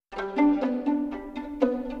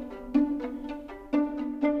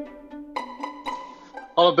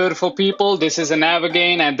Hello, beautiful people. This is Anav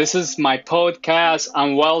again, and this is my podcast.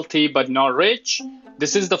 I'm wealthy but not rich.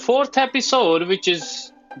 This is the fourth episode, which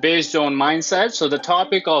is based on mindset. So, the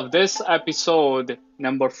topic of this episode,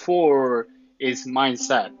 number four, is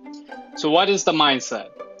mindset. So, what is the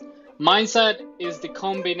mindset? Mindset is the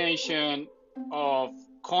combination of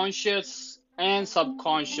conscious and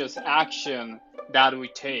subconscious action that we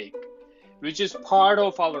take, which is part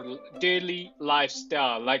of our daily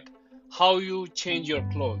lifestyle, like how you change your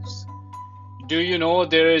clothes. Do you know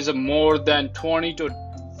there is more than 20 to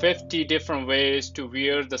 50 different ways to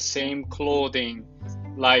wear the same clothing,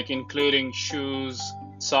 like including shoes,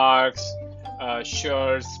 socks,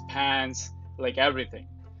 shirts, pants, like everything.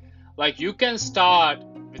 Like you can start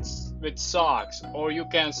with socks, or you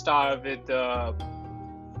can start with the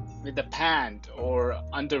pant or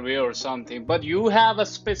underwear or something, but you have a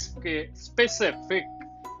specific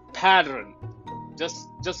pattern.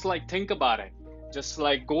 Just like think about it, just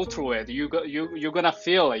like go through it. You're gonna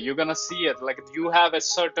feel it, you're gonna see it, like you have a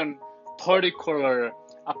certain particular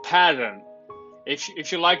a pattern.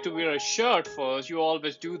 If you like to wear a shirt first, you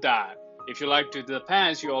always do that. If you like to do the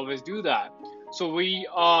pants, you always do that. So we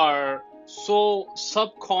are so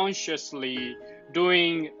subconsciously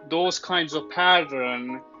doing those kinds of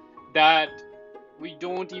pattern that we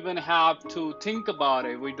don't even have to think about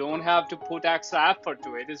it. We don't have to put extra effort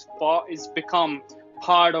to it. It's become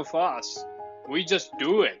part of us. We just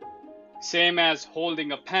do it. Same as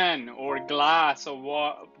holding a pen or glass of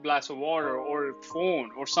water or a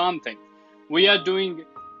phone or something. We are doing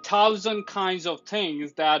thousand kinds of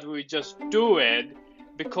things that we just do it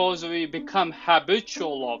because we become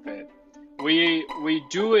habitual of it. We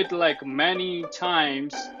do it like many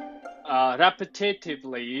times,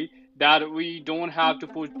 repetitively, that we don't have to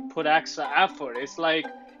put extra effort. It's like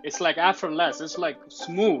effortless. It's like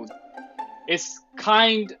smooth. It's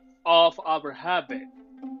kind of our habit.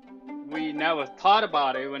 We never thought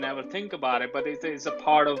about it. We never think about it, but it is a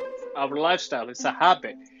part of our lifestyle. It's a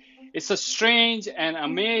habit. It's a strange and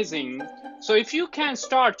amazing. So if you can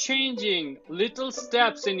start changing little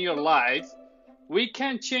steps in your life, we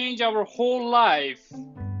can change our whole life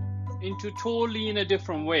into totally in a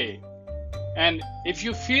different way. And if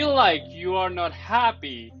you feel like you are not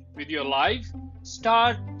happy with your life,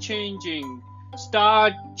 start changing.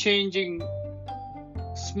 Start changing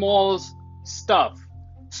small stuff,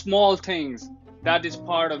 small things that is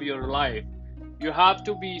part of your life. You have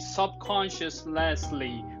to be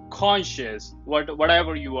subconsciously conscious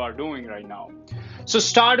whatever you are doing right now. So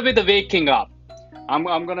start with the waking up. I'm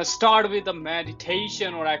gonna start with the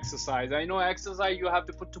meditation or exercise. I know exercise you have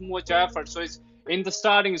to put too much effort, so it's in the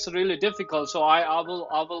starting it's really difficult. So I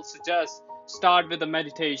will suggest start with the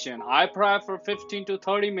meditation. I prefer 15 to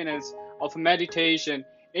 30 minutes of meditation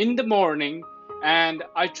in the morning, and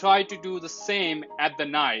I try to do the same at the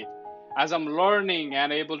night as I'm learning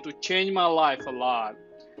and able to change my life a lot.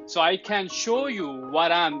 So I can show you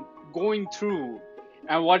what I'm going through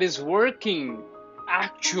and what is working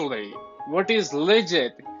actually, what is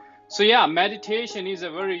legit. So yeah, meditation is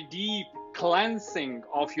a very deep cleansing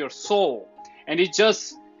of your soul, and it's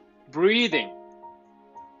just breathing.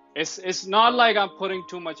 It's not like I'm putting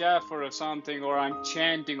too much effort or something, or I'm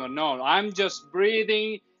chanting, or no. I'm just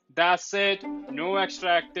breathing. That's it. No extra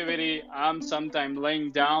activity. I'm sometimes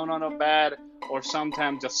laying down on a bed, or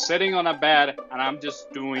sometimes just sitting on a bed, and I'm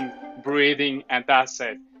just doing breathing, and that's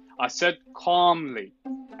it. I sit calmly,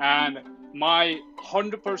 and my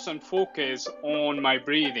 100% focus on my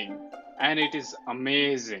breathing, and it is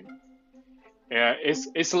amazing. Yeah,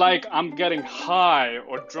 it's like I'm getting high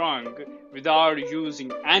or drunk without using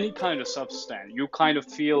any kind of substance. You kind of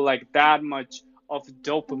feel like that much of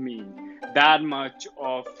dopamine, that much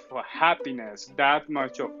of happiness, that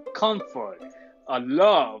much of comfort,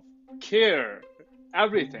 love, care,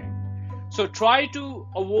 everything. So try to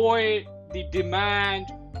avoid the demand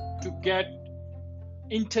to get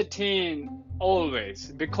entertained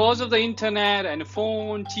always. Because of the internet and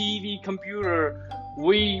phone, TV, computer,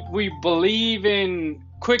 we believe in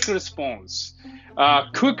quick response,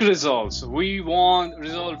 quick results. We want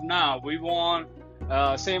result now. We want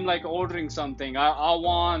same like ordering something. I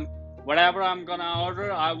want whatever I'm gonna order.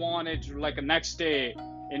 I want it like the next day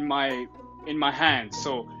in my hands.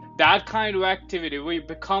 So that kind of activity,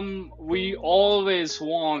 we always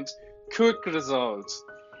want quick results,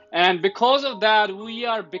 and because of that, we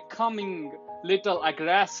are becoming little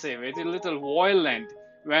aggressive, it's a little violent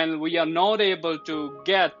when we are not able to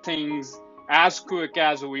get things as quick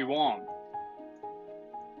as we want.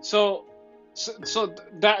 So,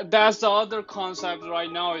 that's the other concept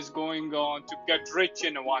right now is going on to get rich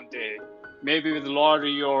in one day, maybe with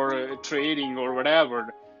lottery or trading or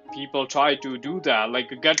whatever. People try to do that,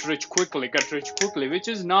 like get rich quickly, which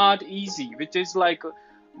is not easy, which is like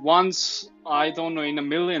once, I don't know, in a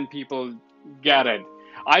million people get it.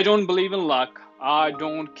 I don't believe in luck. I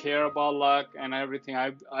don't care about luck and everything.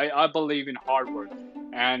 I believe in hard work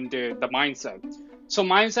and the mindset. So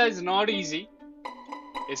mindset is not easy.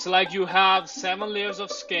 It's like you have 7 layers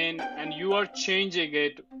of skin and you are changing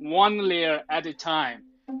it one layer at a time.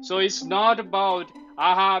 So it's not about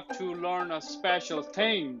I have to learn a special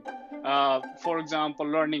thing. For example,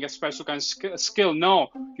 learning a special kind of skill. No,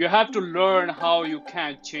 you have to learn how you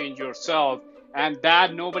can change yourself, and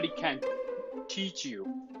that nobody can teach you.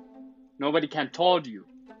 Nobody can tell you.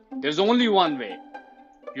 There's only one way.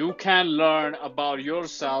 You can learn about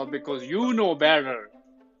yourself because you know better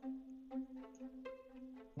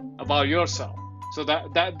about yourself. So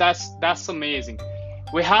that's amazing.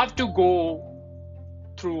 We have to go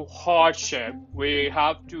through hardship. We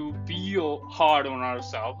have to be hard on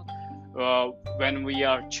ourselves when we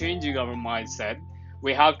are changing our mindset.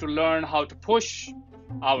 We have to learn how to push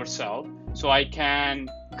ourselves so I can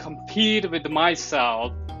compete with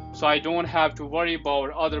myself, so I don't have to worry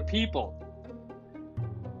about other people.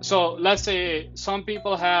 So let's say some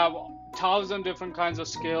people have 1,000 different kinds of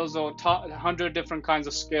skills or 100 different kinds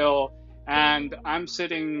of skill, and I'm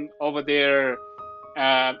sitting over there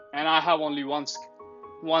and I have only one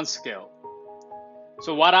skill.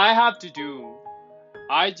 So what I have to do,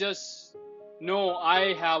 I just know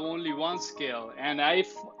I have only one skill, and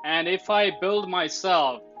if I build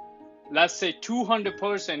myself, let's say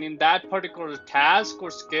 200% in that particular task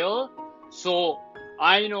or skill, so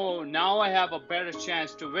I know now I have a better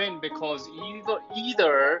chance to win, because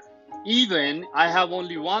even I have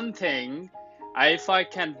only one thing, if I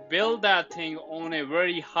can build that thing on a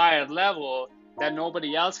very higher level that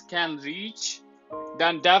nobody else can reach,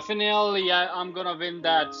 then definitely I'm gonna win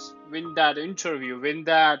that interview, win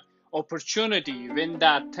that opportunity, win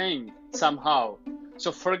that thing somehow.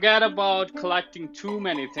 So forget about collecting too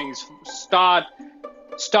many things. Start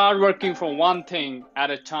working for one thing at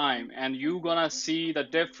a time, and you're gonna see the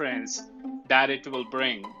difference that it will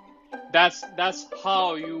bring. That's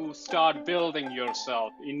how you start building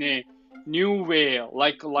yourself in a new way,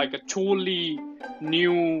 like a totally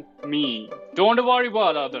new me. Don't worry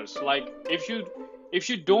about others. Like if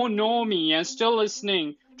you don't know me and still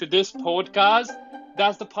listening to this podcast,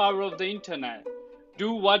 that's the power of the internet.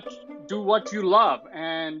 Do what you love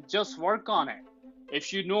and just work on it.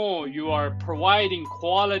 If you know you are providing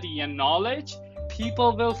quality and knowledge,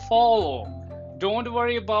 people will follow. Don't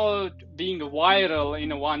worry about being viral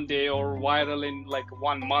in one day or viral in like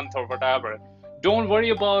 1 month or whatever. Don't worry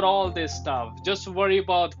about all this stuff. Just worry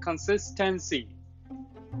about consistency.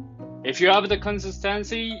 If you have the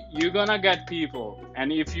consistency, you're gonna get people.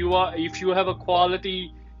 And if you have a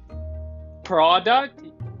quality product,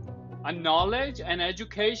 a knowledge and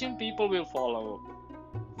education, people will follow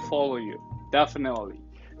you, definitely.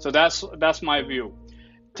 So that's my view.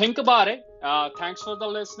 Think about it. Thanks for the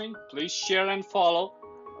listening. Please share and follow.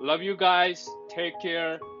 Love you guys. Take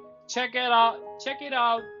care. Check it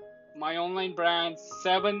out. My online brand,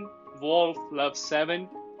 7 Wolf Love 7.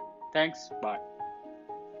 Thanks. Bye.